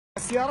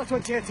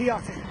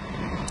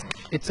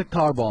It's a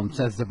car bomb,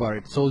 says the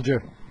worried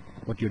soldier.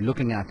 What you're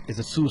looking at is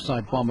a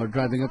suicide bomber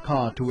driving a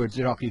car towards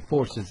Iraqi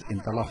forces in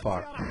Tal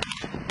Afar.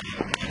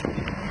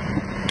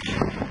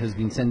 It has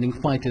been sending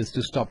fighters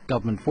to stop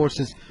government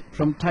forces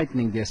from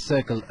tightening their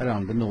circle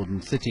around the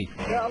northern city.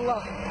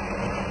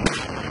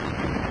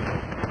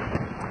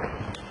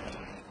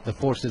 The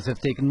forces have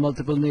taken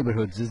multiple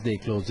neighborhoods as they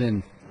close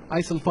in.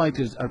 ISIL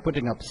fighters are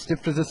putting up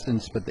stiff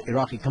resistance, but the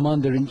Iraqi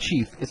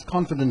commander-in-chief is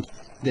confident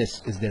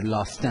this is their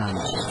last stand.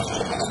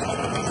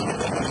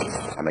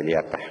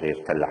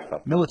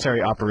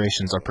 Military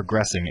operations are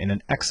progressing in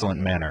an excellent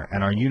manner,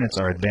 and our units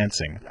are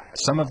advancing.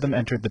 Some of them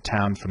entered the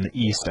town from the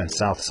east and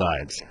south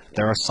sides.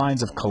 There are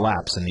signs of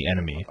collapse in the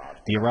enemy.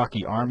 The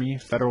Iraqi army,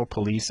 federal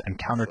police, and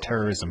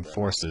counter-terrorism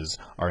forces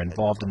are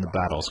involved in the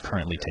battles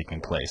currently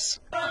taking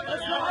place.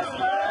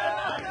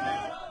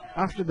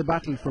 After the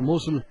battle for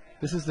Mosul,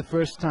 this is the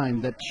first time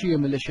that Shia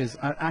militias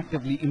are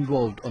actively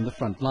involved on the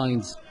front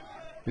lines.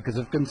 Because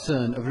of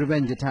concern of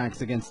revenge attacks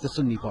against the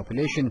Sunni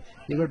population,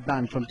 they were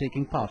banned from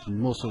taking part in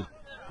Mosul.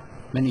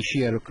 Many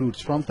Shia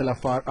recruits from Tal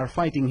Afar are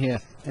fighting here,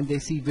 and they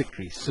see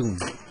victory soon.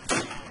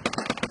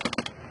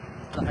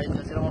 I'm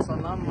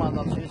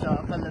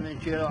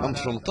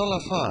from Tal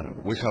Afar.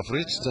 We have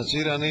reached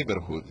Jazira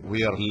neighborhood.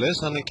 We are less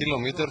than a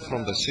kilometer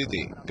from the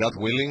city. God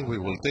willing, we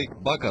will take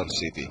back our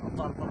city.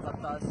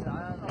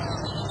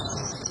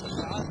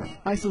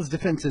 ISIL's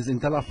defences in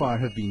Tal Afar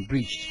have been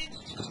breached.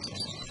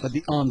 But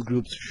the armed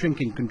group's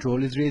shrinking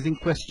control is raising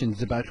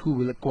questions about who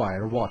will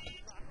acquire what.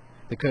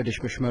 The Kurdish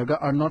Peshmerga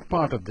are not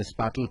part of this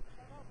battle.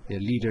 Their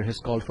leader has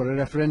called for a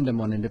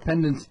referendum on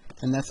independence,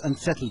 and that's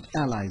unsettled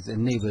allies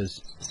and neighbours.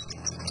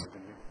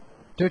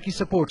 Turkey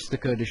supports the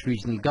Kurdish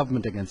regional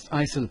government against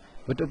ISIL,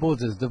 but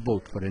opposes the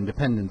vote for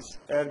independence.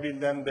 The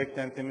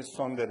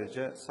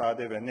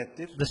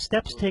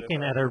steps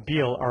taken at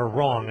Erbil are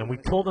wrong, and we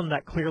told them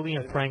that clearly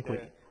and frankly.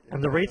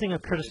 And the raising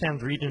of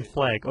Kurdistan's region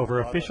flag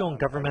over official and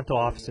governmental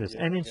offices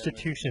and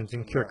institutions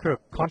in Kirkuk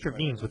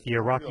contravenes with the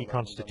Iraqi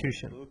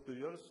constitution.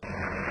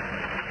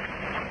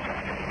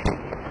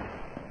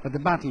 But the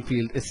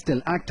battlefield is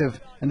still active,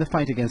 and the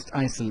fight against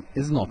ISIL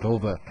is not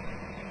over.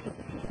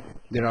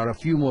 There are a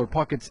few more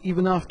pockets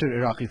even after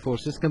Iraqi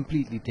forces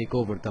completely take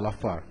over Tal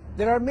Afar.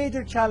 There are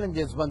major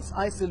challenges once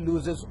ISIL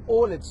loses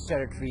all its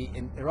territory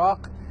in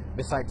Iraq.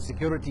 Besides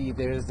security,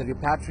 there is the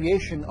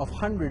repatriation of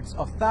hundreds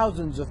of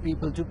thousands of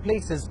people to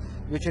places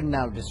which are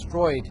now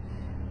destroyed.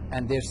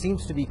 And there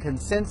seems to be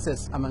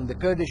consensus among the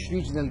Kurdish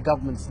regional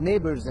government's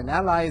neighbours and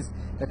allies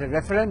that a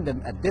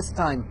referendum at this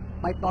time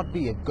might not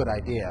be a good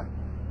idea.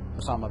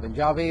 Osama bin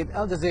Javed,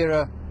 Al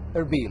Jazeera,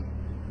 Erbil,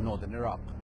 Northern Iraq.